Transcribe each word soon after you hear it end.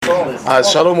אז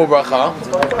שלום וברכה.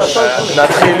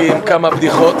 נתחיל עם כמה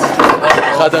בדיחות,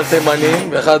 אחד על תימנים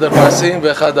ואחד על פרסים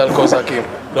ואחד על קוזקים.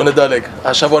 לא נדלג,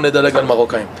 השבוע נדלג על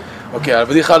מרוקאים. אוקיי, על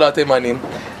בדיחה על התימנים,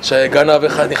 שגנב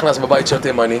אחד נכנס בבית של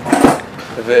תימני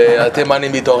והתימני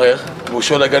מתעורר והוא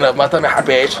שואל לגנב, מה אתה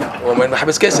מחפש? הוא אומר,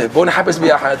 מחפש כסף, בואו נחפש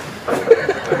ביחד.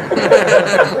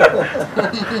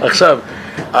 עכשיו,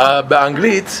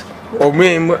 באנגלית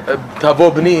אומרים, תבוא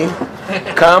בני,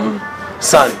 קם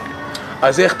סן.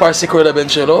 אז איך פרסי קורא לבן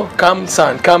שלו? קם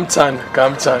צן, קם צן,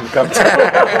 קם צן, קם צן.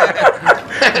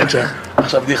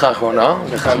 עכשיו בדיחה אחרונה,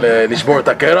 נוכל לשבור את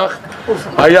הקרח.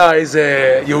 היה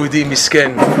איזה יהודי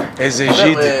מסכן, איזה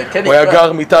ז'יד, הוא היה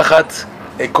גר מתחת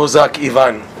קוזק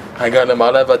איוון. היה גר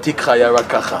למעלה והתיק היה רק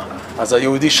ככה. אז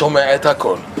היהודי שומע את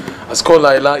הכל. אז כל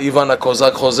לילה איוון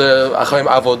הקוזק חוזר אחרי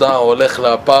עבודה, הולך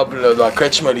לפאב,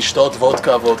 לקרצ'מה לשתות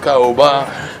וודקה, הוא בא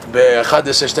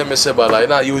ב-11-12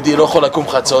 בלילה, היהודי לא יכול לקום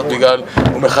חצות בגלל,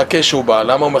 הוא מחכה שהוא בא.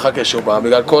 למה הוא מחכה שהוא בא?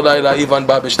 בגלל כל לילה איוון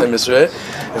בא ב-12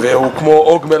 והוא כמו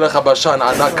אוג מלך הבשן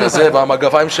ענק כזה,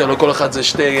 והמגפיים שלו כל אחד זה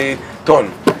 2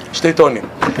 טונים.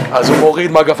 אז הוא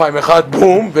מוריד מגפיים אחד,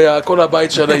 בום, וכל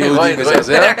הבית של היהודי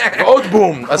וזה, ועוד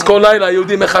בום. אז כל לילה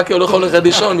היהודי מחכה, הוא לא יכול ללכת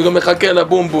לישון, וגם מחכה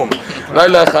לבום בום.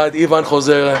 לילה אחד, איוון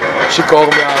חוזר שיכור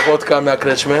מהוודקה,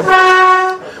 מהקרצ'מה,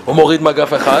 הוא מוריד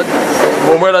מגף אחד,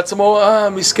 הוא אומר לעצמו,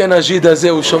 מסכן הז'יד הזה,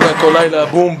 הוא שומע כל לילה,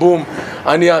 בום בום,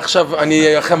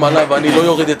 אני ארחם עליו, אני לא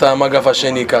יוריד את המגף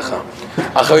השני ככה.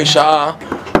 אחרי שעה,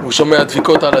 הוא שומע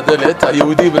דפיקות על הדלת,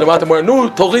 היהודי ולמטה אומר, נו,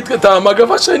 תוריד את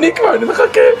המגף השני כבר, אני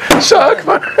מחכה, שעה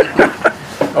כבר.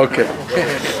 אוקיי.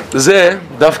 זה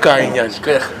דווקא העניין.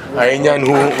 העניין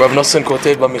הוא, רב נוסן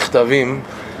כותב במכתבים,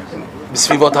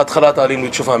 בסביבות התחלת העלינו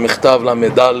תשובה, המכתב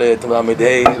למד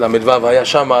למדו, היה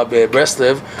שם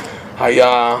בברסלב,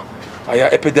 היה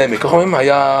אפידמיק, איך אומרים?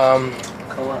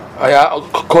 היה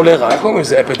קולרה, איך אומרים?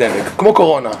 זה אפידמיק, כמו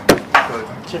קורונה.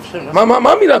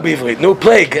 מה המילה בעברית? נו,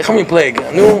 פלייג, איך אומרים פלייג?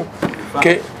 נו,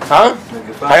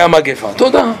 היה מגפה,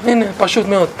 תודה, הנה, פשוט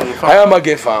מאוד. היה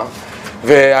מגפה,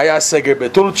 והיה סגר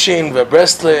בטולצ'ין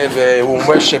וברסלב, והוא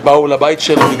אומר שבאו לבית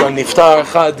שלו וגם נפטר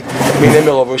אחד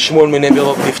מנמרוב, ושמואל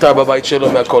מנמרוב נפטר בבית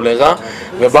שלו מהקולרה,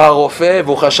 ובא הרופא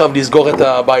והוא חשב לסגור את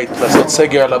הבית, לעשות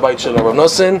סגר על הבית שלו רב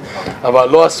נוסן, אבל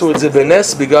לא עשו את זה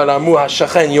בנס בגלל אמרו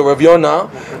השכן רב יונה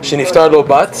שנפטר לו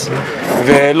בת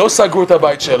ולא סגרו את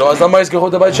הבית שלו, אז למה יסגרו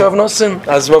את הבית של רב נוסן?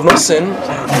 אז רב נוסן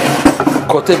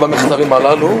כותב במכתבים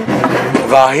הללו,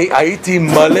 והייתי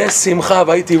מלא שמחה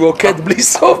והייתי רוקד בלי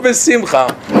סוף בשמחה.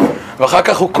 ואחר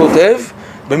כך הוא כותב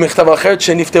במכתב אחר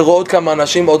שנפטרו עוד כמה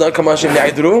אנשים,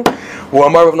 נעדרו. הוא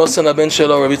אמר רב נוסן הבן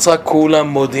שלו, רב יצחק, כולם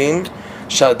מודים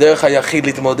שהדרך היחיד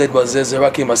להתמודד בזה זה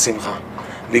רק עם השמחה.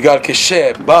 בגלל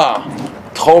כשבא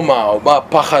תחומה או בא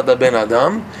פחד לבן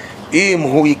אדם, אם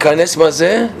הוא ייכנס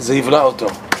בזה, זה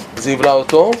יבלע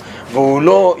אותו, והוא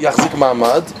לא יחזיק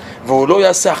מעמד, והוא לא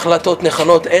יעשה החלטות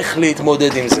נכונות איך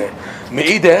להתמודד עם זה.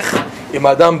 מאידך, אם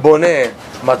האדם בונה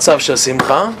מצב של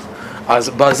שמחה, אז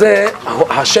בזה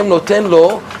השם נותן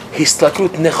לו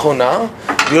הסתכלות נכונה,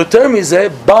 ויותר מזה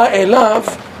בא אליו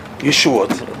ישועות.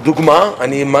 דוגמה,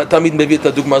 אני תמיד מביא את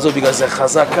הדוגמה הזאת בגלל זה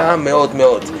חזקה מאוד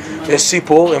מאוד. יש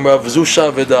סיפור עם רב זושה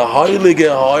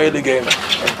וההייליגה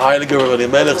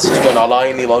ולמלך סגן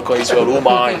עלייני ולכל ישראל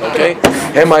ומיין, אוקיי?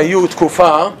 הם היו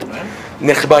תקופה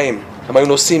נחבאים. הם היו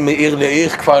נוסעים מעיר לעיר,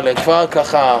 כפר לכפר,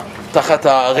 ככה תחת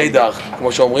הרדאר,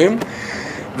 כמו שאומרים,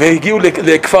 והגיעו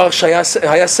לכפר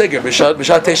שהיה סגר,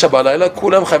 בשעה 9 בלילה,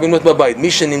 כולם חייבים להיות בבית.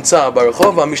 מי שנמצא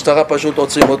ברחוב, המשטרה פשוט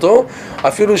עוצרים אותו,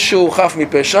 אפילו שהוא חף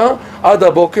מפשע, עד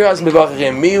הבוקר, אז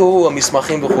מבררים מי הוא,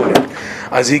 המסמכים וכו'.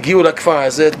 אז הגיעו לכפר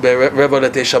הזה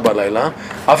ב8:45 בלילה,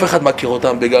 אף אחד מכיר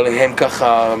אותם בגלל הם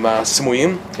ככה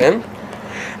סמויים, כן?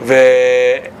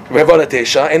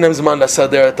 ו8:45, אין להם זמן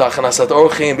לסדר את הכנסת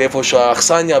אורחים, באיפה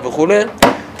שהאכסניה וכו'.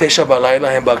 9 בלילה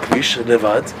הם בכביש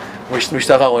לבד,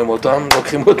 משטרה רואים אותם,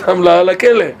 לוקחים אותם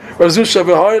לכלא. רב זושה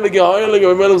והייליגה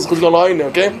ומלך זכות גלייני,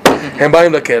 אוקיי? הם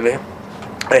באים לכלא,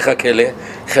 איך הכלא?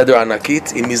 חדר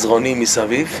ענקית עם מזרונים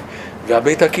מסביב,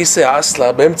 והבית הכיסא,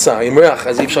 אסלה, באמצע, עם ריח,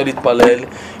 אז אי אפשר להתפלל,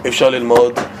 אי אפשר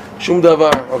ללמוד, שום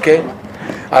דבר, אוקיי?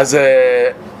 אז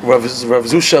רב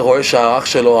זושה רואה שהאח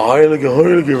שלו, הייליגה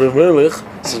ומלך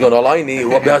זכות גלייני,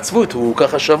 הוא בעצבות, הוא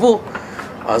ככה שבור.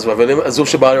 אז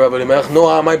זושה בא לרב אלימלך,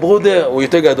 נו, my brother, הוא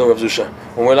יותר גדול רב זושה.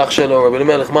 הוא אומר לאח שלו, רב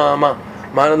אלימלך,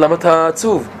 למה אתה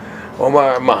עצוב? הוא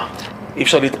אומר, אי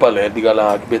אפשר להתפלל בגלל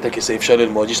בית הכיסא, אי אפשר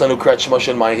ללמוד, יש לנו קרצ'מה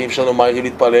של מהירי, אפשר לנו מהירי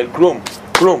להתפלל,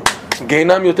 כלום.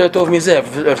 גיהנם יותר טוב מזה,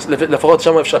 לפחות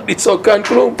שם אפשר לצעוק כאן,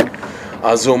 כלום.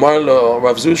 אז הוא אמר לו,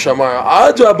 רב זושה אמר,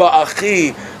 אדרבה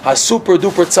אחי, הסופר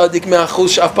דופר צדיק 100%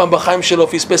 שאף פעם בחיים שלו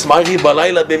פספס מעריב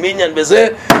בלילה במניין וזה,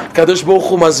 הקדוש ברוך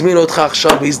הוא מזמין אותך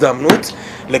עכשיו בהזדמנות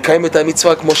לקיים את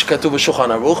המצווה כמו שכתוב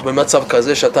בשולחן ערוך, במצב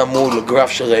כזה שאתה מול גרף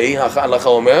שראי, ההלכה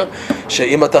אומר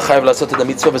שאם אתה חייב לעשות את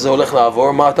המצווה וזה הולך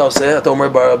לעבור, מה אתה עושה? אתה אומר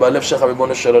בלב שלך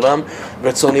ריבונו של עולם,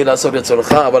 רצוני לעשות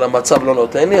רצונך, אבל המצב לא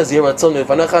נותן לי, אז יהיה רצון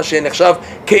לפניך שנחשב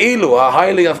כאילו,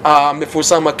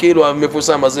 המפורסם, הכאילו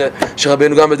המפורסם הזה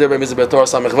שרבנו גם מדבר מזה בתורה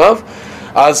ס"ו,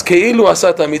 אז כאילו עשה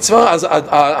את המצווה, אז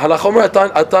ההלכה אומר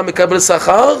אתה מקבל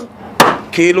שכר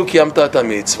כאילו קיימת את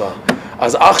המצווה.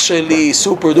 אז אח שלי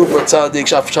סופר דופר צדיק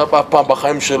שאף פעם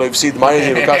בחיים שלו הפסיד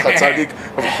מיינים וככה צדיק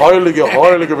הלכות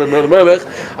ומלך,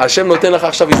 השם נותן לך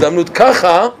עכשיו הזדמנות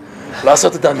ככה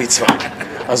לעשות את המצווה.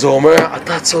 אז הוא אומר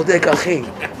אתה צודק אחי,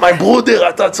 my brother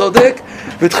אתה צודק,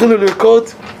 והתחילו לרקוד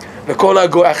וכל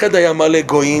החדר היה מלא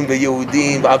גויים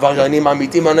ויהודים ועבריינים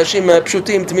אמיתיים, אנשים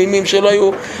פשוטים תמימים שלא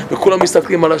היו, וכולם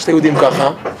מסתכלים על השתי יהודים ככה.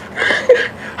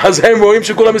 אז הם רואים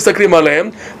שכולם מסתכלים עליהם,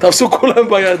 תפסו כולם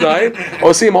בידיים,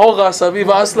 עושים הורה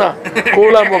סביב האסלה,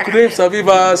 כולם רוקדים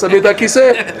סביב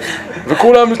הכיסא,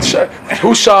 וכולם,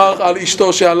 הוא שר על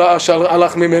אשתו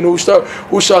שהלך ממנו,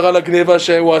 הוא שר על הגניבה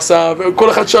שהוא עשה, וכל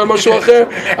אחד שר משהו אחר,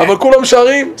 אבל כולם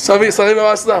שרים סביב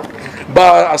האסלה.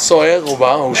 בא הסוער,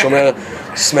 הוא שומר,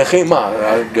 שמחים, מה,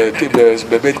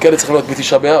 בבית כלא צריכים להיות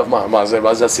בתשעה באב,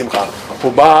 מה זה השמחה?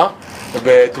 הוא בא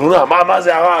בתלונה, מה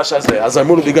זה הרעש הזה? אז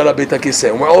אמרו לו בגלל הבית הכיסא,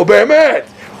 הוא אומר, באמת!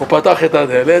 הוא פתח את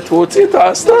הדלת, הוא הוציא את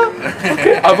האסלה,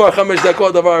 עבר 5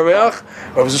 דקות, עבר הריח,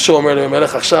 וזה שהוא אומר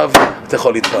למלך, עכשיו אתה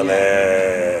יכול להתפלל,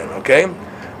 אוקיי?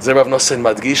 זה רב נוסן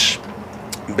מדגיש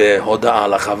בהודעה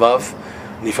על החבב,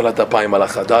 נפילת אפיים על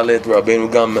החד',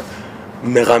 ורבינו גם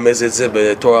מרמז את זה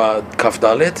בתורה כ"ד,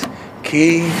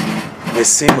 כי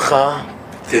בשמחה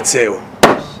תצאו.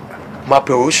 מה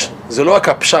פירוש? זה לא רק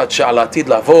הפשט שעל העתיד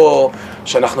לבוא,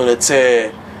 שאנחנו נצא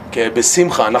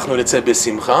בשמחה, אנחנו נצא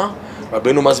בשמחה,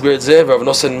 רבינו מסביר את זה ורב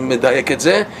נוסן מדייק את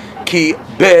זה, כי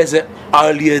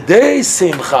על ידי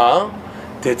שמחה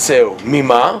תצאו.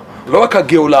 ממה? לא רק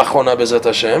הגאולה האחרונה בעזרת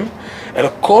השם, אלא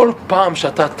כל פעם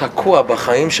שאתה תקוע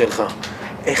בחיים שלך,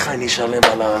 איך אני אשלם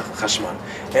על החשמל?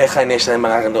 איך אני אשלם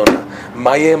על הארנונה?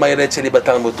 מה יהיה עם הילד שלי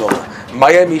בתלמוד תורה?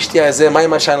 מה יהיה עם אשתי הזה? מה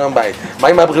עם השלום בית? מה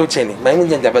עם הבריאות שלי?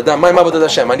 מה עם עבודת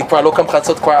השם? אני כבר לא קם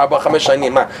חצות כבר 4-5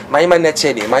 שנים. מה עם הנט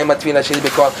שלי? מה עם התפילה שלי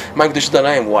בכוח? מה עם קדושת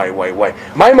העיניים? וואי.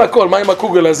 מה עם הכל? מה עם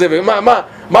הקוגל הזה?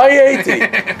 מה יהיה איתי?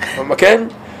 כן?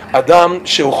 אדם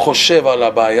שהוא חושב על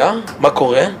הבעיה, מה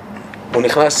קורה? הוא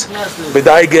נכנס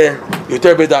בדאגה,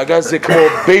 יותר בדאגה, זה כמו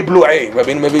בי בלועי.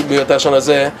 רבינו מביא ביותר השון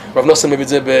הזה, רב נוסן מביא את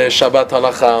זה בשבת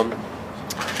הלכה,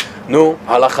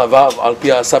 הלכה ו' על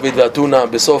פי הסבית והתונה,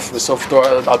 בסוף תורה,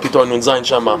 על פי תורה נ"ז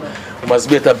שם, הוא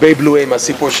מסביר את הבי בלועי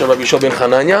מהסיפור של רבי יהושע בן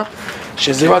חנניה,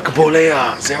 שזה רק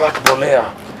בולע,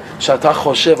 שאתה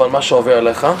חושב על מה שעובר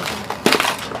עליך,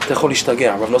 אתה יכול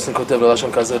להשתגע. רב נוסן כותב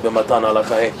ללשון כזה במתן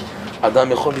הלכה,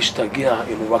 אדם יכול להשתגע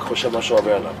אם הוא רק חושב מה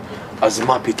שעובר עליו. אז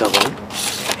מה הפתרון?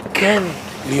 כן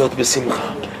להיות בשמחה,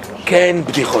 כן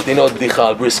בדיחות. הנה עוד בדיחה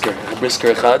על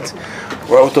בריסקר אחד,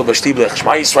 רואה אותו בשטיבלך,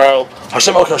 שמע ישראל,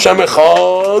 השם אחד,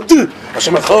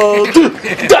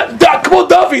 כמו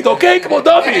דוד, אוקיי? כמו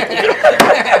דוד.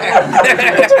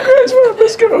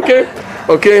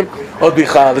 אוקיי, עוד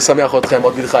בדיחה, לשמח אתכם,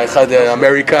 עוד בדיחה. אחד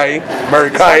אמריקאי,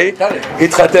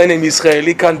 התחתן עם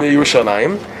ישראלי כאן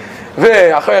בירושלים,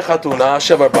 ואחרי החתונה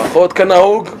 7 ברכות,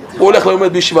 כנהוג, הוא הולך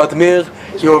ללמוד בישיבת מיר,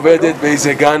 היא עובדת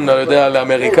באיזה גן, לא יודע,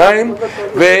 לאמריקאים,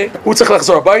 והוא צריך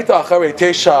לחזור הביתה אחרי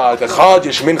 9:00,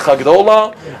 יש מנחה גדולה,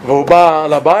 והוא בא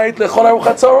לבית לאכול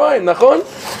ארוחת צהריים, נכון?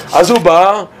 אז הוא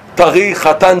בא,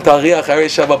 חתן טרי אחרי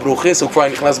 7 ברוכס, הוא כבר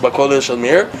נכנס בכולל של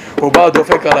מיר, הוא בא,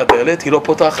 דופק על הדלת, היא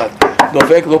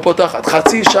לא פותחת,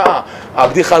 חצי שעה.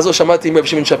 הבדיחה הזו שמעתי עם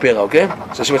שמעון שפירא, אוקיי?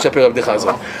 שמעון שפירא הבדיחה הזו.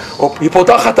 היא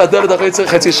פותחת את הדלת אחרי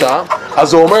חצי שעה,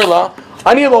 אז הוא אומר לה,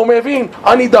 אני לא מבין,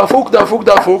 אני דפוק,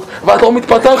 ואת לא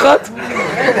מתפתחת?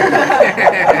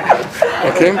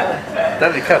 אוקיי?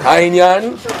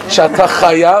 העניין שאתה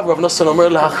חייב, רב נוסן אומר,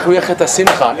 להכריח את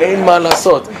השמחה, אין מה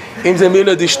לעשות. אם זה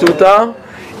מילה דשטותא,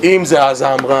 אם זה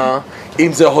הזמרה,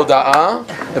 אם זה הודעה,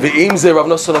 ואם זה רב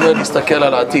נוסן אומר להסתכל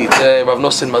על העתיד. זה רב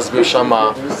נוסן מסביר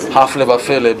שמה הפלא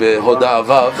ופלא בהודעה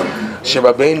ו',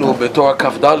 שרבינו בתורה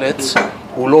כ"ד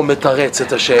הוא לא מתרץ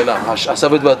את השאלה.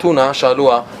 הסבית והתונה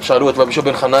שאלו את רבי יהושע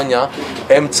בן חנניה,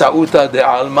 אמצעותא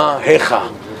דעלמא היכא,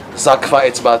 זקפה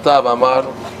אצבעתה ואמר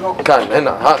כאן,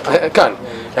 הנה, כאן.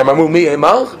 הם אמרו מי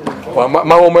אמר?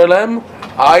 מה הוא אומר להם?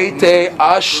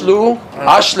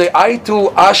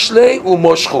 הייתו אשלי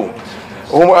ומושכו.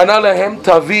 הוא ענה להם,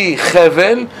 תביא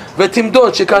חבל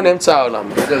ותמדוד שכאן אמצע העולם.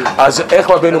 אז איך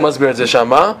רבינו מסביר את זה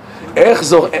שמה?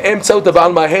 אמצעות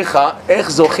הבעל מהיכה, איך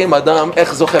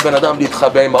זוכה בן אדם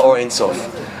להתחבר עם האור אינסוף.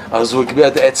 אז הוא הקביע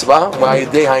את האצבע, על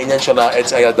ידי העניין של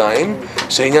הידיים,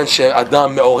 שזה עניין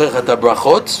שאדם מעורר את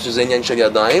הברכות, שזה עניין של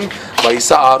ידיים,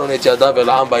 וישא אהרון את ידיו אל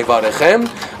העם ויברכם.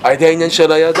 על ידי העניין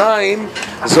של הידיים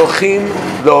זוכים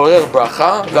לעורר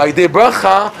ברכה, ועל ידי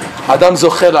ברכה אדם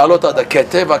זוכה לעלות עד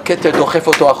הכתר, והכתר דוחף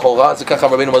אותו אחורה, זה ככה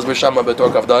רבינו מסביר שם בתור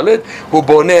כ"ד, הוא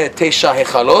בונה 9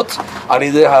 היכלות על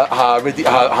ידי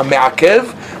המעכב,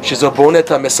 שזה בונה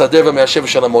את המסדר והמיישב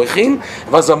של המוחין,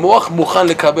 ואז המוח מוכן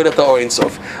לקבל את האור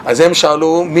אינסוף. אז הם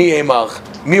שאלו, מי אמר?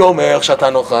 מי אומר שאתה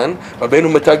נוכן? רבינו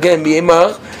מתרגם, מי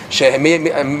אמר?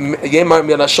 שיאמר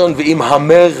מלשון ואם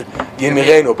המר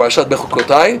ימירנו, פרשת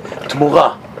בחוקותיי, תמורה,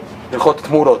 הלכות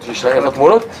תמורות, יש להם הלכות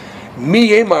תמורות.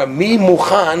 מי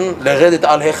מוכן לרדת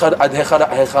עד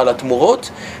היכל התמורות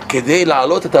כדי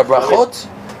להעלות את הברכות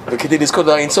וכדי לזכות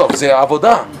לאינסוף? זה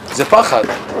עבודה, זה פחד.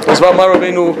 אז מה אמר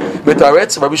רבינו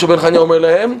בתרץ? רבי בן חנינא אומר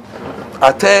להם,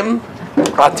 אתם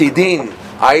עתידין,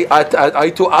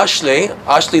 הייתו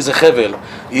אשלי זה חבל,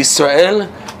 ישראל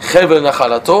חבל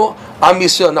נחלתו, עם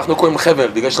ישראל, אנחנו קוראים חבל,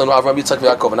 בגלל שלנו אברהם, יצחק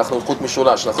ויעקב, אנחנו חוט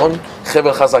משולש, נכון?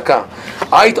 חבל חזקה.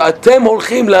 אתם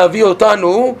הולכים להביא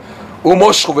אותנו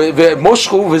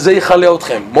ומושכו וזה יחלה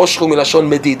אתכם. מושכו מלשון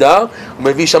מדידה, הוא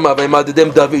מביא שם וימדדם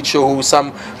דוד שהוא שם,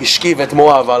 השכיב את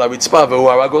מוהר על הרצפה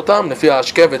והוא הרג אותם לפי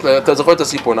השכבת. אתה זוכר את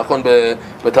הסיפור, נכון?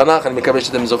 בתנ"ך, אני מקווה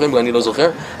שאתם זוכרים, אני לא זוכר,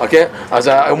 אוקיי? אז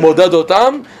הוא מודד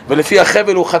אותם ולפי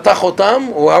החבל הוא חתך אותם,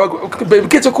 הוא הרג,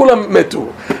 בקיצור כולם מתו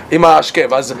עם השכב.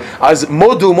 אז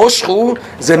מושכו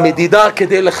זה מדידה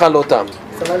כדי לחלותם.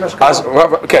 אז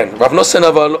כן, רב נוסן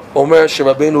אבל אומר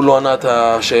שרבינו לא ענה את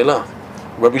השאלה.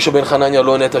 רבי בן חנינא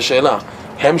לא עונה את השאלה.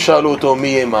 הם שאלו אותו מי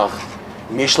ימח,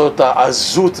 מי יש לו את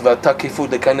העזות והתקיפות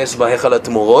להיכנס בהיכל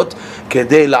התמורות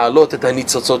כדי להעלות את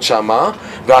הניצוצות שמה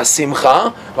והשמחה,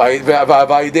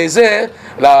 ועל ידי זה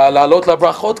לעלות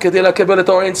לברכות כדי לקבל את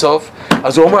האור אינסוף.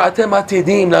 אז הוא אומר, אתם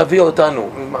עתידים להביא אותנו.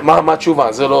 מה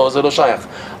התשובה? זה לא שייך.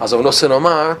 אז רב נוסן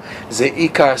אומר, זה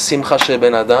עיקר השמחה של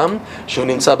בן אדם שהוא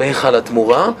נמצא בהיכל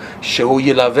התמורה, שהוא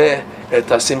ילווה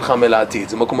את השמחה מלעתיד.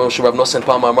 זה כמו שרב נוסן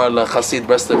פעם אמר לחסיד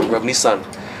ברסלב, רב ניסן.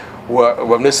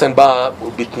 רב ניסן בא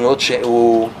בתנועות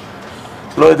שהוא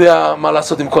לא יודע מה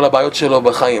לעשות עם כל הבעיות שלו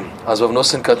בחיים. אז רב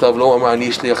נוסן כתב לו, הוא אמר, אני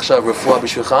יש לי עכשיו רפואה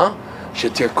בשבילך,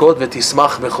 שתרקוד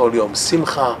ותשמח בכל יום.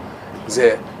 שמחה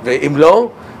זה, ואם לא,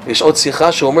 יש עוד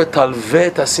שיחה שאומר, תלווה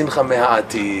את השמחה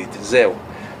מהעתיד. זהו,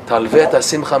 תלווה את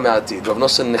השמחה מהעתיד. רב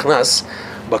נוסן נכנס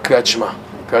בקריאת שמע.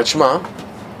 קריאת שמע,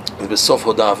 ובסוף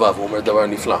הודעה ו' הוא אומר דבר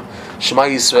נפלא. שמע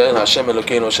ישראל, השם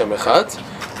אלוקינו השם אחד.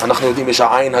 אנחנו יודעים יש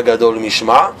העין הגדול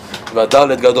משמע,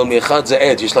 והדלת גדול מאחד, זה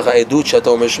עד. יש לך עדות שאתה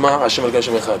אומר שמע, השם אלוקינו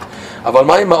השם אחד. אבל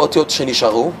מה עם האותיות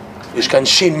שנשארו? יש כאן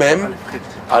שין מם,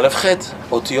 א' ח',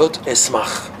 אותיות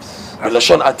אשמח.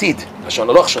 בלשון עתיד, לשון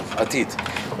לא עכשיו, עתיד.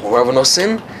 הוא רב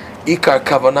נוסן, עיקר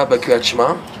כוונה בקריאת שמע,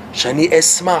 שאני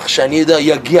אשמח, שאני יודע,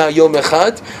 יגיע יום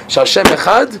אחד, שהשם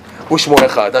אחד הוא שמו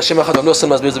אחד. השם אחד, רב נוסן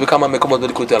מסביר את זה בכמה מקומות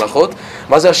בליקוטי הלכות.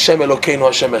 מה זה השם אלוקינו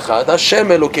השם אחד?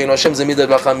 השם אלוקינו, השם זה מידת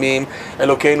רחמים,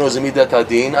 אלוקינו זה מידת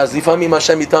הדין, אז לפעמים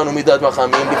השם איתנו מידת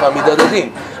רחמים, לפעמים מידת הדין.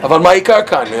 אבל מה העיקר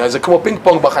כאן? זה כמו פינג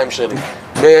פונג בחיים שלי.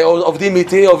 ועובדים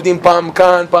איתי, עובדים פעם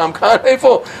כאן,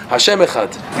 איפה? השם אחד,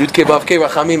 י' כ' ו' כ'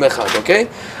 רחמים אחד, אוקיי?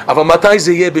 אבל מתי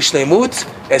זה יהיה בשלמות?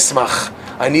 אשמח.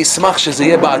 אני אשמח שזה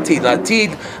יהיה בעתיד.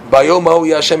 לעתיד, ביום ההוא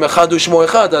יהיה השם אחד ושמו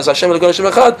אחד, אז השם אלוקינו השם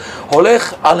אחד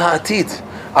הולך על העתיד.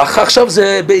 עכשיו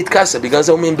זה בית כסה, בגלל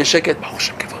זה אומרים בשקט, ברוך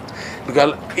שם כבוד.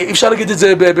 בגלל, אי אפשר להגיד את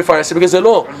זה בפרסי, בגלל זה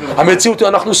לא. המציאות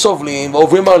אנחנו סובלים,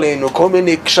 עוברים עלינו כל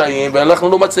מיני קשיים, ואנחנו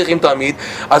לא מצליחים תמיד.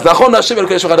 אז נכון, השם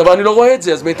אלוקינו השם אחד, אבל אני לא רואה את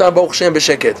זה, אז בינתיים ברוך שם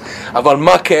בשקט. אבל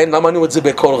מה כן, למה אני אומר את זה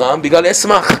בקול רם? בגלל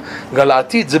אשמח. בגלל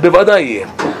העתיד זה בוודאי יהיה.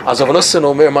 אז רב נוסן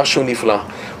אומר משהו נפלא.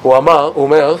 הוא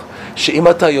אומר שאם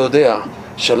אתה יודע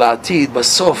שלעתיד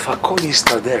בסוף הכל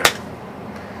יסתדר,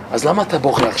 אז למה אתה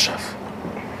בוכה עכשיו?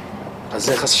 אז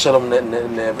זה חס ושלום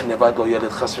נבד לו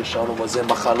ילד, חס ושלום, וזה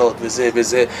מחלות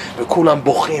וזה, וכולם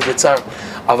בוכים וצער.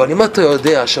 אבל אם אתה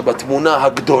יודע שבתמונה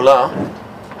הגדולה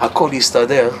הכל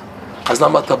יסתדר, אז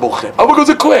למה אתה בוכה? אבל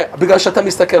זה קורה, בגלל שאתה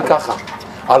מסתכל ככה.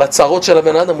 על הצרות של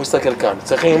הבן אדם הוא מסתכל כאן.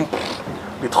 צריכים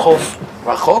לדחוף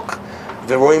רחוק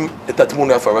ורואים את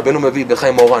התמונה יפה. רבנו מביא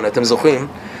בחיים מורן, אתם זוכרים?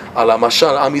 על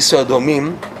המשל, עם ישראל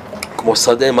דומים כמו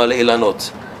שדה מלא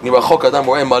אילנות. מרחוק אדם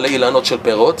רואה מלא אילנות של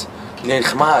פירות,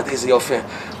 נחמד, איזה יופי.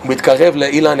 הוא מתקרב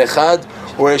לאילן אחד,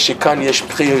 הוא רואה שכאן יש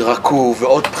פרי רקוב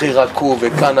ועוד פרי רקוב,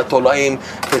 וכאן התולעים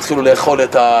התחילו לאכול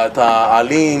את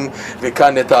העלים,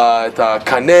 וכאן את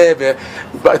הקנה,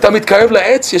 ואתה מתקרב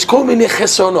לעץ, יש כל מיני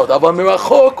חסרונות, אבל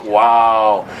מרחוק,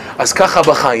 וואו. אז ככה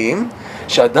בחיים,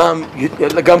 שאדם,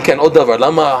 גם כן עוד דבר,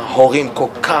 למה ההורים כל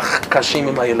כך קשים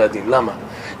עם הילדים? למה?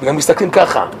 וגם מסתכלים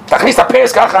ככה, תכניס את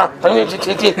הפס ככה,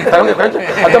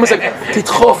 אתה מסתכל,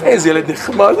 תדחוף, איזה ילד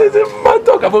נחמד, איזה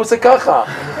מתוק, אבל הוא עושה ככה.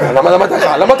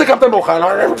 למה אתה קמת מאוחר?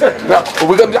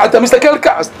 אתה מסתכל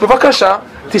ככה, אז בבקשה,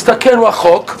 תסתכל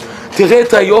רחוק, תראה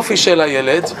את היופי של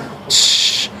הילד,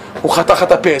 הוא חתך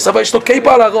את הפס, אבל יש לו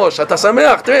כיפה על הראש, אתה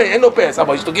שמח, תראה, אין לו פס,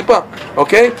 אבל יש לו כיפה,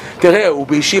 אוקיי? תראה, הוא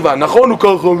בישיבה, נכון, הוא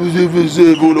ככה וזה,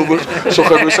 והוא לא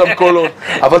שוכב ושם קולון,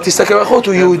 אבל תסתכל רחוק,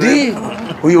 הוא יהודי,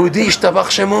 הוא יהודי, ישתבח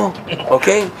שמו,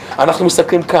 אוקיי? אנחנו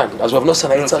מסתכלים כאן, אז רב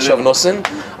נוסן, העצה של רב נוסן,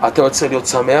 אתה רוצה להיות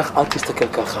שמח, אל תסתכל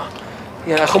ככה.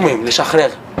 איך אומרים?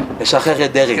 לשחרר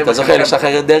את דרי. אתה זוכר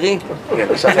לשחרר את דרי? כן,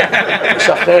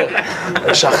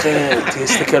 לשחרר,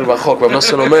 תסתכל רחוק. רב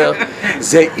נוסן אומר,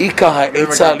 זה עיקר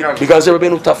העצה, בגלל זה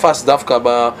רבנו תפס דווקא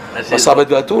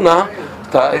בסבת ואתונה,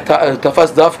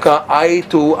 תפס דווקא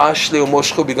אייטו, אשלי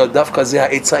ומושכו, בגלל דווקא זה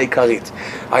העצה העיקרית.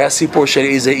 היה סיפור של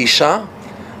איזו אישה,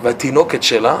 והתינוקת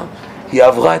שלה, היא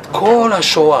עברה את כל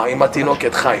השואה עם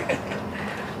התינוקת חי.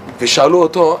 ושאלו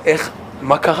אותו,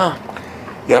 מה קרה?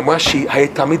 היא אמרה שהיא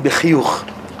הייתה תמיד בחיוך.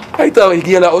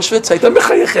 הגיעה לאושוויץ, הייתה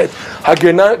מחייכת.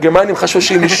 הגרמנים חשבו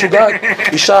שהיא משוגעת.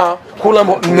 אישה, כולם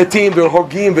מתים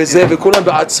והורגים וזה, וכולם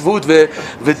בעצבות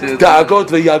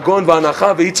ודאגות ויגון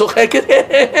והנחה, והיא צוחקת.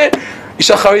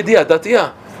 אישה חרדיה, דתייה.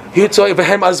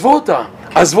 והם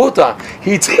עזבו אותה.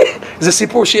 זה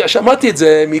סיפור שמעתי את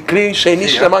זה מכלי שני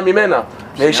שלמה ממנה,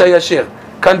 לאישה ישיר.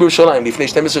 כאן בירושלים, לפני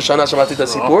 12 שנה שמעתי את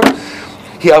הסיפור.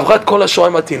 היא עברה את כל השואה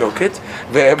עם התינוקת,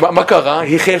 ומה קרה?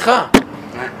 היא חייכה.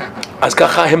 אז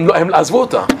ככה הם עזבו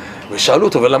אותה, ושאלו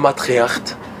אותו, ולמה את חייכת?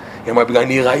 היא אמרה, בגלל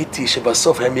אני ראיתי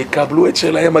שבסוף הם יקבלו את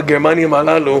שלהם, הגרמנים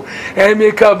הללו, הם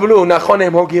יקבלו, נכון,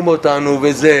 הם הוגים אותנו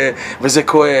וזה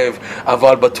כואב,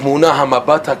 אבל בתמונה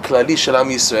המבט הכללי של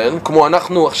עם ישראל, כמו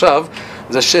אנחנו עכשיו,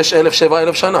 זה 6,000,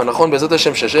 7,000 שנה, נכון? בעזרת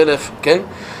השם 6,000, כן?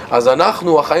 אז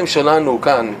אנחנו, החיים שלנו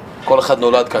כאן, כל אחד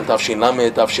נולד כאן, תש"ל,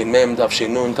 תש"מ,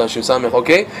 תש"נ, תש"ס,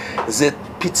 אוקיי? זה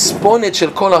פצפונת של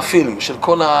כל הפילם, של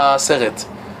כל הסרט.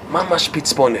 ממש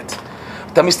פצפונת.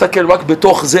 אתה מסתכל רק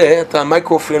בתוך זה, אתה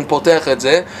מייקרופילם פותח את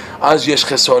זה, אז יש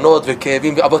חסרונות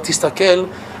וכאבים, אבל תסתכל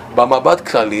במבט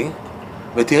כללי,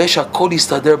 ותראה שהכל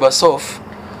יסתדר בסוף,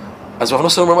 אז רב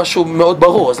נוסן אומר משהו מאוד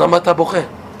ברור, אז למה אתה בוכה?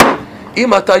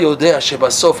 אם אתה יודע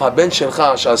שבסוף הבן שלך,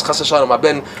 שאז חס ושלום,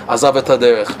 הבן עזב את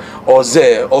הדרך, או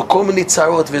זה, או כל מיני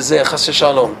צרות וזה, חס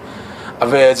ושלום,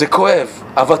 וזה כואב,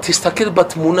 אבל תסתכל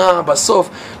בתמונה בסוף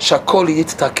שהכל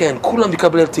יתתקן, כולם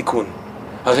יקבלו תיקון.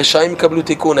 הרשעים יקבלו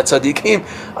תיקון, הצדיקים,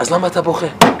 אז למה אתה בוכה?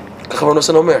 ככה רב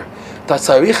נוסן אומר, אתה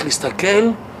צריך להסתכל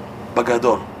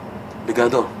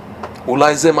בגדול.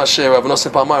 אולי זה מה שרב נוסן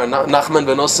פעם אמר, נחמן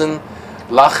ונוסן,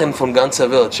 לאחן פון גנצה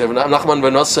וילד, שנחמן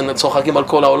ונוסן צוחקים על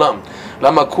כל העולם.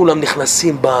 למה כולם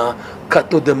נכנסים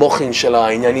בקטנות דמוכין של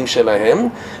העניינים שלהם,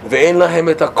 ואין להם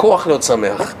את הכוח להיות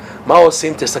שמח. מה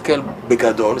עושים? תסתכל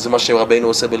בגדול, זה מה שרבינו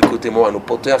עושה בליקוטי מוהר, הוא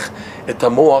פותח את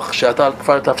המוח שאתה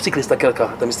כבר תפסיק להסתכל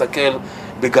ככה, אתה מסתכל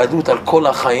בגדלות על כל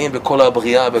החיים וכל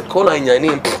הבריאה וכל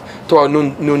העניינים, תואר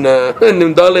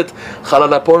נ"ד,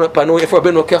 חלל הפנוי, איפה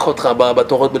רבינו לוקח אותך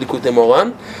בתורות בליקוטי מוהר,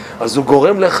 אז הוא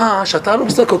גורם לך שאתה לא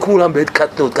מסתכל כולם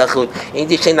בהתקטנות, ככה,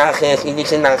 אידי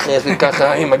שנחס,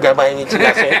 וככה, עם הגביים, אידי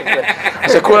שנחס,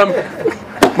 אז כולם...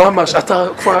 ממש, אתה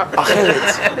כבר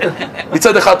אחרת.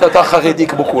 מצד אחד אתה חרדי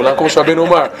כמו כולם, כמו שרבינו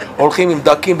אומר, הולכים עם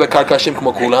דקים וקרקשים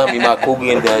כמו כולם, עם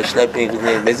הקוגלין והשלפים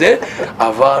וזה,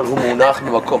 אבל הוא מונח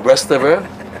במקום, ברסטבר,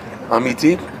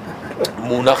 אמיתי,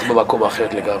 מונח במקום אחר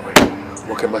לגמרי.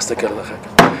 הוא כן מסתכל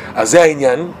אחר. אז זה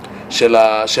העניין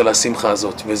של השמחה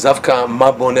הזאת. ודווקא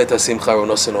מה בונה את השמחה, רב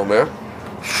נוסן אומר,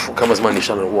 כמה זמן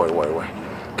נשאר לנו, וואי.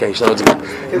 כן, יש לנו את זה.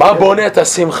 מה בונה את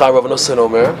השמחה, רב נוסן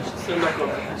אומר?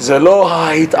 זה לא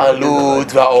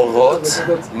ההתעלות והאורות.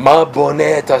 מה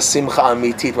בונה את השמחה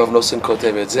האמיתית, רב נוסן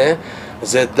כותב את זה?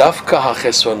 זה דווקא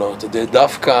החסרונות, זה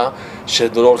דווקא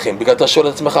שלא הולכים. בגלל אתה שואל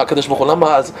את עצמך, הקדוש ברוך הוא,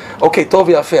 למה אז, אוקיי, טוב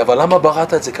ויפה, אבל למה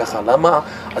בראת את זה ככה? למה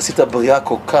עשית בריאה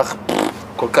כל כך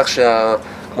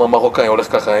כמו המרוקאי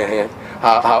הולך ככה,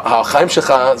 החיים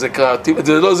שלך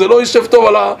זה לא יושב טוב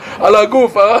על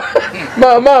הגוף,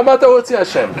 מה אתה רוצה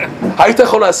השם? היית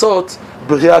יכול לעשות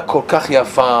בריאה כל כך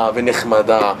יפה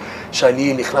ונחמדה,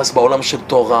 שאני נכנס בעולם של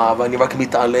תורה ואני רק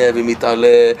מתעלה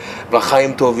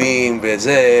והחיים טובים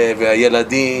וזה,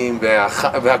 והילדים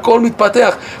והכל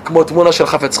מתפתח כמו תמונה של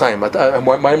חפץ חיים.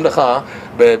 מה אם לך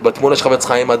בתמונה של חפץ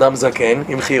חיים אדם זקן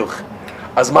עם חיוך?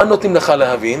 אז מה נותנים לך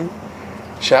להבין?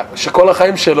 שכל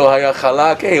החיים שלו היה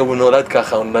חלק, הוא נולד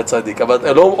ככה, הוא נולד צדיק,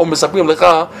 אבל לא מספרים לך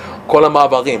כל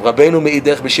המעברים. רבינו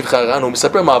מעידך בשבחה רן, הוא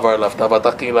מספר מה עבר עליו, תאוות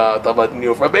אכילה, תאוות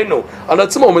ניאוף, רבינו על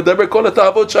עצמו, הוא מדבר כל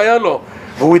התאוות שהיה לו,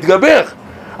 והוא התגבר,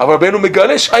 אבל רבנו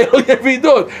מגלה שהיה לו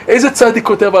ירידות. איזה צדיק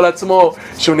כותב על עצמו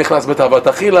שהוא נכנס בתאוות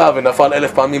אכילה ונפל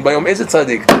 1000 פעמים ביום? איזה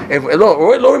צדיק?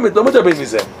 לא מדברים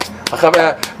מזה. עכשיו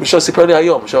מישהו סיפר לי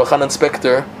היום, שחנן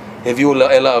ספקטר הביאו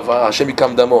אליו, השם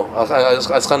יקם דמו,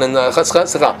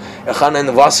 חנן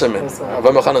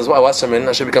וסרמן,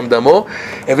 השם יקם דמו,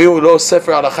 הביאו לו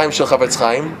ספר על החיים של חפץ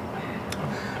חיים,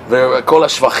 וכל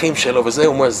השבחים שלו וזה,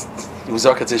 הוא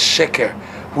זרק את זה שקר.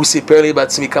 הוא סיפר לי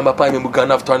בעצמי כמה פעמים הוא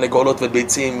גנב תרנגולות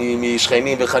וביצים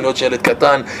משכנים וחנויות של ילד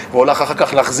קטן, והולך אחר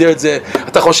כך להחזיר את זה.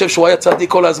 אתה חושב שהוא היה צדיק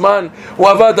כל הזמן? הוא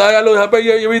עבד, היה לו הרבה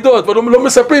ירידות, אבל לא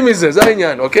מספרים מזה, זה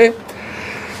העניין, אוקיי?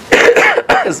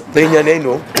 אז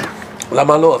בענייננו,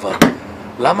 למה לא אבל?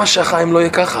 למה שהחיים לא יהיה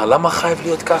ככה? למה חייב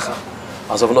להיות ככה?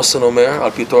 אז רב נוסן אומר,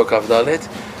 על פי תורה כ"ד,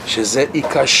 שזה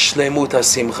עיקר שלמות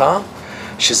השמחה,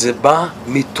 שזה בא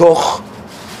מתוך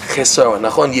חסר,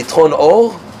 נכון? יתרון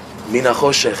אור מן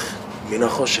החושך, מן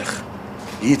החושך.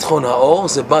 יתרון האור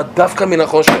זה בא דווקא מן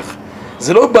החושך.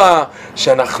 זה לא בא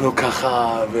שאנחנו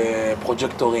ככה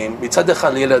בפרוג'קטורים. מצד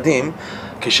אחד לילדים,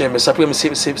 כשהם מספרים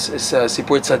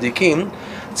סיפורי צדיקים,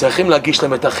 צריכים להגיש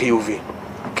להם את החיובי,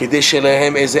 כדי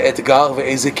שלהם איזה אתגר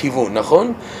ואיזה כיוון,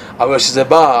 נכון? אבל כשזה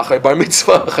בא אחרי בר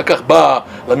מצווה, אחר כך בא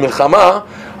למלחמה,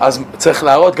 אז צריך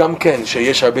להראות גם כן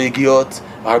שיש הרבה הגיעות,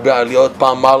 הרבה עליות,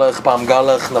 פעם מלך, פעם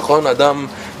גלך, נכון? אדם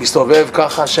מסתובב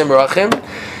ככה, השם מרחם.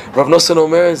 רב נוסן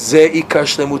אומר, זה עיקר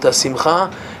שלמות השמחה,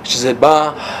 שזה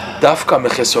בא דווקא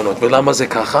מחסרונות. ולמה זה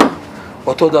ככה?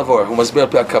 אותו דבר, הוא מסביר על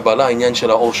פי הקבלה העניין של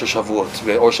האור של שבועות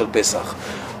ואור של פסח.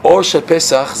 אור של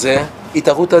פסח זה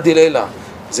התערותא דלילה,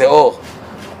 זה אור,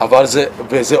 אבל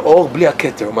זה אור בלי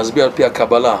הכתר. הוא מסביר על פי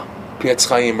הקבלה, פי עץ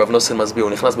חיים, רב נוסן מסביר,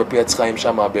 הוא נכנס בפי עץ חיים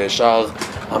שם בשער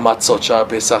המצות, שער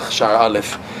פסח, שער א',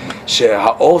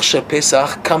 שהאור של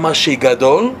פסח כמה שהיא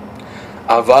גדול,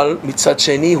 אבל מצד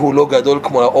שני הוא לא גדול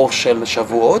כמו האור של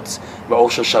שבועות והאור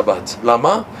של שבת.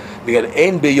 למה? בגלל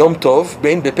אין ביום טוב,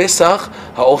 בין בפסח,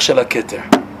 האור של הכתר.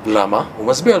 למה? הוא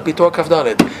מסביר על פי תורה כ"ד.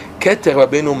 כתר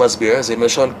רבנו מסביר, זה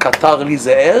מלשון כתר לי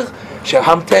זהר,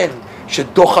 שהמתן,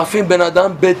 שדוחפים בן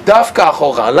אדם בדווקא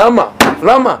אחורה. למה?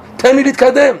 למה? תן לי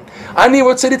להתקדם. אני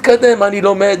רוצה להתקדם, אני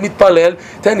לומד, מתפלל,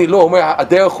 תן לי, לא, אומר,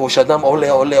 הדרך הוא שאדם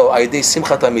עולה, על ידי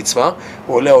שמחת המצווה,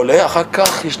 הוא עולה, אחר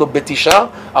כך יש לו בתישה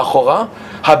אחורה,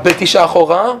 הבתישה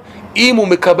אחורה, אם הוא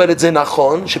מקבל את זה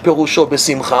נכון, שפירושו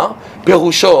בשמחה,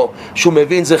 פירושו שהוא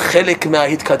מבין זה חלק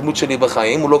מההתקדמות שלי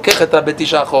בחיים, הוא לוקח את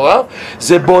הבתישה אחורה,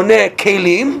 זה בונה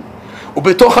כלים,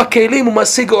 ובתוך הכלים הוא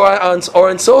משיג אור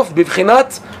אינסוף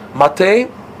בבחינת מטה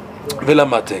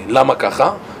ולמטה. למה ככה?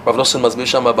 רב נוסן מסביר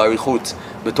שם באריכות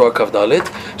בתורה כ"ד,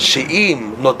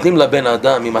 שאם נותנים לבן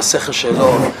אדם עם השכל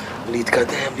שלו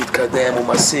להתקדם, הוא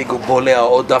משיג, הוא בולע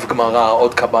עוד דף גמרא,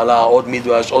 עוד קבלה, עוד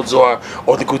מדרש, עוד זוהר,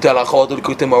 עוד ליקוטי הלכות, עוד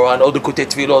ליקוטי מוהר, עוד ליקוטי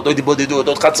תפילות, עוד התבודדות,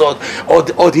 עוד חצות,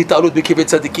 עוד התעלות בקברי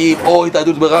צדיקים, או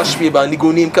התעלות ברשב"י,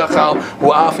 בניגונים ככה,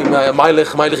 הוא עף עם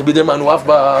מיילך בידרמן, הוא עף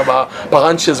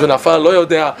בפרנצ'ס ונפל, לא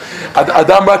יודע,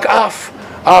 אדם רק עף,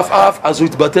 אז הוא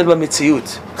יתבטל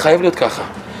במציאות. חייב להיות ככה.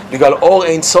 בגלל אור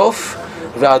אין סוף,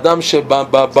 והאדם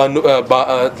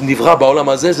שנברא בעולם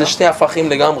הזה, זה שתי הפכים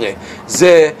לגמרי.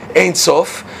 זה אין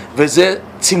סוף, וזה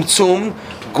צמצום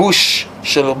גוש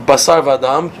של בשר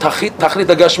ואדם, תכלית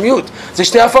הגשמיות. זה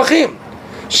שתי הפכים.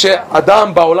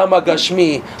 שאדם בעולם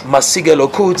הגשמי משיג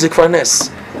אלוקות, זה כבר נס.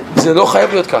 זה לא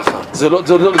חייב להיות ככה. זה לא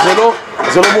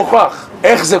מוכרח.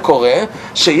 איך זה קורה?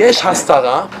 שיש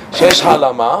הסתרה, שיש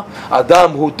העלמה,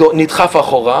 אדם הוא נדחף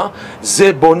אחורה,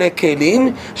 זה בונה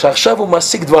כלים, שעכשיו הוא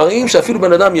משיג דברים שאפילו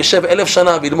בן אדם ישב 1000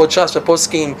 שנה וללמוד ש"ס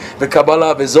ופוסקים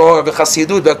וקבלה וזוהר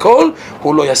וחסידות והכל,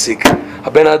 הוא לא ישיג.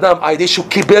 הבן אדם, הידי שהוא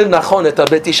קיבל נכון את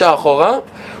הבתישה אחורה,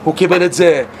 הוא קיבל את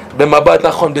זה במבט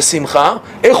נכון, בשמחה.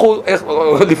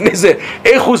 לפני זה,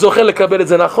 איך הוא זוכה לקבל את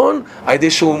זה נכון?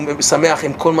 הידי שהוא שמח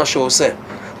עם כל מה שהוא עושה.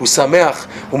 הוא שמח,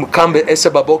 הוא קם ב10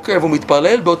 בבוקר והוא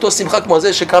מתפלל באותו שמחה כמו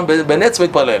זה שקם בנץ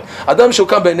ומתפלל. אדם שהוא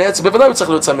קם בנץ, בוודאי הוא צריך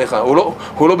להיות שמחה,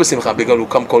 הוא לא בשמחה, בגלל הוא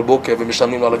קם כל בוקר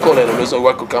ומשלמים על הכל, אלא הוא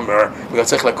רק קם, בגלל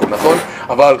צריך לקום, נכון?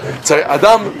 אבל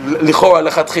אדם, לכאורה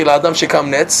לכתחילה, אדם שקם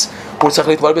נץ, הוא צריך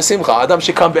להתפלל בשמחה. אדם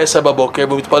שקם ב10 בבוקר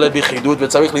והוא מתפלל ביחידות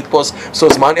וצריך לתפוס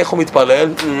זמן, איך הוא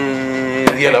מתפלל?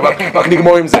 יאללה, רק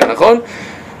נגמור עם זה, נכון?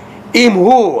 אם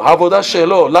הוא, העבודה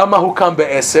שלו, למה הוא קם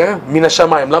ב10 מן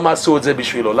השמיים? למה עשו את זה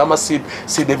בשבילו? למה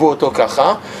סידבו אותו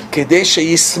ככה? כדי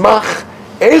שישמח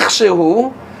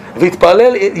איכשהו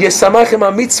והתפלל, ישמח עם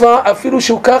המצווה אפילו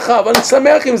שהוא ככה, אבל אני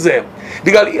שמח עם זה.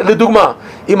 בגלל, לדוגמה,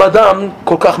 אם אדם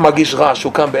כל כך מרגיש רע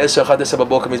שהוא קם ב-10-11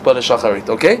 בבוקר מתפלל שחרית,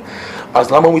 אוקיי?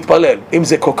 אז למה הוא מתפלל? אם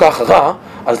זה כל כך רע,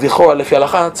 אז לכאורה לפי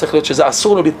ההלכה צריך להיות שזה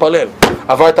אסור לו להתפלל.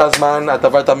 עברת הזמן, אתה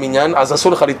עברת המניין, אז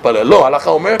אסור לך להתפלל. לא, ההלכה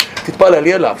אומר, תתפלל,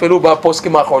 יאללה. אפילו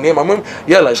בפוסקים האחרונים אומרים,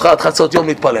 יאללה, יש לך עד חצות יום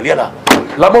להתפלל, יאללה.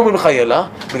 למה אומרים לך יאללה?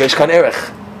 בגלל יש כאן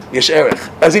ערך. יש ערך.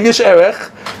 אז אם יש ערך,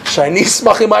 שאני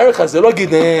אשמח עם הערך הזה, לא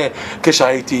אגיד,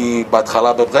 כשהייתי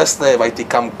בהתחלה בברסלב, הייתי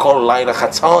קם כל לילה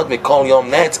חצות וכל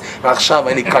יום נץ, ועכשיו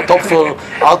אני קרטופל,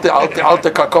 אל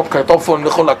תקרקוב קרטופל, אני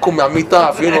יכול לקום מהמיטה,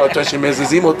 אפילו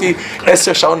שמזיזים אותי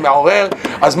 10 שעון מעורר.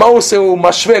 אז מה הוא עושה? הוא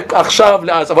משווה עכשיו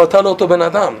לאז, אבל אתה לא אותו בן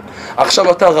אדם.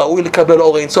 עכשיו אתה ראוי לקבל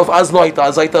אור אינסוף, אז לא היית,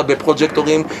 אז היית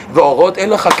בפרוג'קטורים ואורות, אין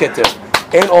לך כתר,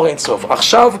 אין אור אינסוף.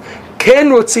 עכשיו כן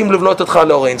רוצים לבנות אותך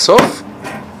לאור אינסוף,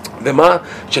 ומה?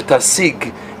 שתשיג,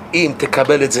 אם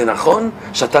תקבל את זה נכון,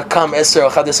 שאתה קם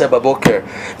 10-11 בבוקר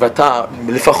ואתה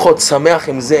לפחות שמח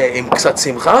עם זה, עם קצת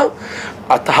שמחה,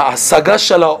 ההשגה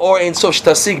של האור אינסוף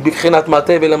שתשיג בבחינת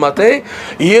מטה ולמטה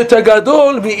יהיה יותר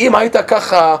גדול מאם היית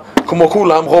ככה כמו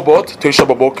כולם, רובוט, 9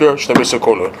 בבוקר, 12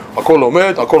 כל הכל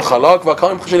לומד, הכל חלק,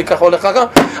 והקראים שלי ככה הולך ככה,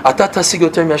 אתה תשיג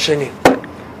יותר מהשני.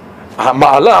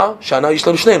 המעלה שיש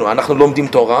לנו שנינו, אנחנו לומדים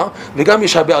תורה וגם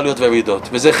יש הרבה עליות וירידות,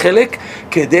 וזה חלק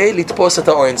כדי לתפוס את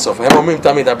האור אינסוף. הם אומרים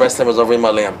תמיד הברסלבים עוברים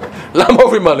עליהם. למה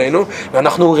עוברים עלינו?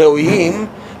 ואנחנו ראויים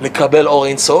לקבל אור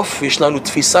אינסוף, ויש לנו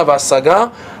תפיסה והשגה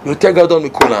יותר גדול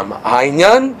מכולם.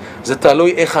 העניין זה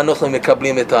תלוי איך אנחנו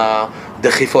מקבלים את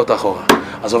הדחיפות אחורה.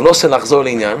 אז אני לא רוצה לחזור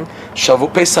לעניין, שבוע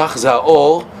פסח זה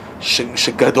האור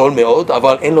שגדול מאוד,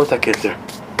 אבל אין לו את הכתר,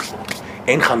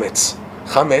 אין חמץ.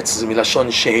 חמץ זה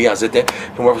מלשון שהייה, זה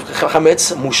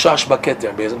חמץ מושש בכתר,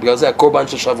 בגלל זה הקורבן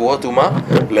של שבועות הוא מה?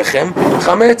 לחם,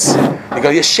 חמץ,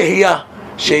 בגלל יש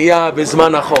שהייה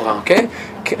בזמן אחורה, אוקיי?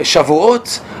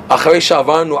 שבועות, אחרי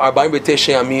שעברנו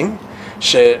 49 ימים,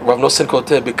 שרב נוסן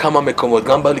כותב בכמה מקומות,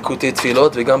 גם בליקוטי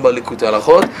תפילות וגם בליקוטי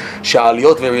הלכות,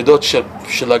 שהעליות וירידות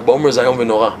של ל"ג בעומר זה היום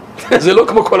ונורא. זה לא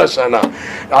כמו כל השנה.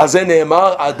 אז זה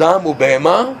נאמר, אדם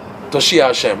ובהמה תושיע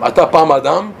השם. אתה פעם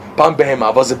אדם, פעם בהמה,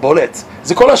 אבל זה בולט.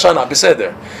 זה כל השנה, בסדר.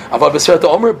 אבל בספירת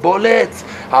העומר בולט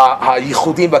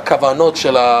הייחודים והכוונות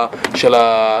של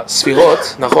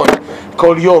הספירות, נכון?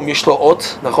 כל יום יש לו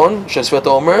אות, נכון? של ספירת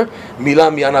העומר, מילה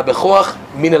מיענה בכוח,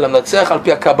 מין אל המנצח, על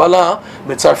פי הקבלה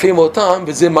מצרפים אותם,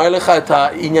 וזה מראה לך את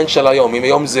העניין של היום. אם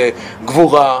היום זה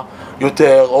גבורה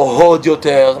יותר, או הוד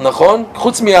יותר, נכון?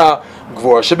 חוץ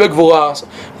מהגבורה, שבגבורה,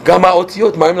 גם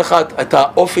האותיות מראים לך את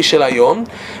האופי של היום,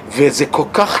 וזה כל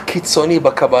כך קיצוני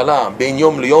בקבלה, בין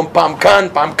יום ליום, פעם כאן,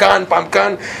 פעם כאן, פעם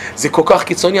כאן, זה כל כך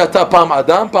קיצוני, אתה פעם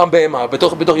אדם, פעם בהמה,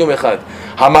 בתוך יום אחד.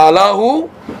 המעלה הוא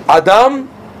אדם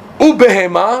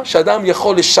ובהמה, שאדם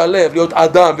יכול לשלב, להיות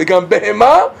אדם וגם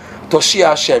בהמה,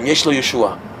 תושיע השם, יש לו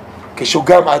ישועה. כשהוא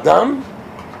גם אדם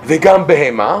וגם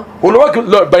בהמה, הוא לא רק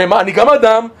בהמה, אני גם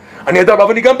אדם, אני אדם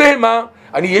אבל אני גם בהמה,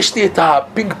 יש לי את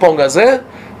הפינג פונג הזה,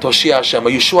 תושיע השם,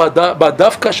 הישוע בא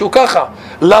דווקא שהוא ככה.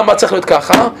 למה צריך להיות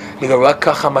ככה? בגלל רק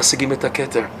ככה משיגים את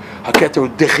הכתר. הכתר הוא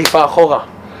דחיפה אחורה.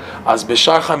 אז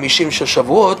בשער 50 של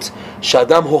שבועות,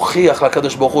 שאדם הוכיח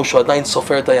לקדוש ברוך הוא שהוא עדיין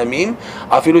סופר את הימים,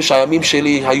 אפילו שהימים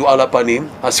שלי היו על הפנים,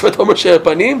 הספר אומר שעל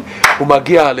הפנים, הוא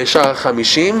מגיע לשער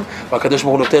 50, והקדוש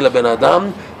ברוך הוא נותן לבן אדם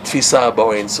תפיסה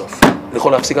באור אינסוף. אני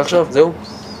יכול להפסיק עכשיו? זהו?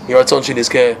 יהיה רצון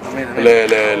שנזכה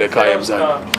לקיים זה.